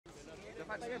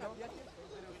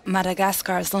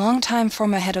Madagascar's longtime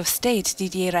former head of state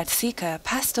Didier Ratsiraka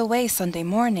passed away Sunday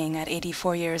morning at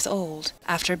 84 years old,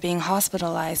 after being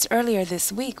hospitalized earlier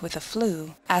this week with a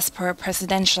flu, as per a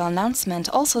presidential announcement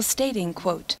also stating,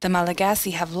 quote, "The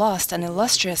Malagasy have lost an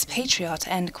illustrious patriot,"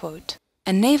 end quote.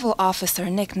 A naval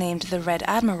officer nicknamed the Red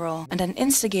Admiral and an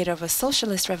instigator of a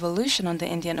socialist revolution on the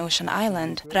Indian Ocean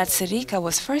island, Ratsiraka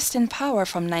was first in power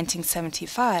from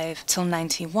 1975 till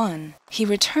 91. He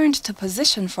returned to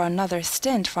position for another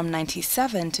stint from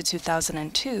 97 to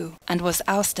 2002 and was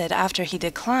ousted after he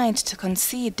declined to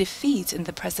concede defeat in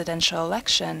the presidential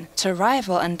election to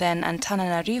rival and then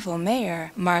Antananarivo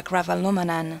mayor Mark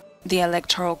Ravalomanan. The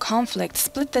electoral conflict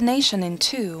split the nation in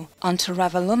two, until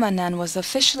Ravalomanan was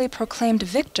officially proclaimed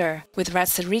victor, with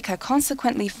Ratsiraka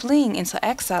consequently fleeing into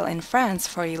exile in France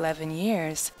for 11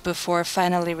 years, before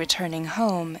finally returning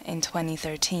home in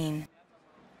 2013.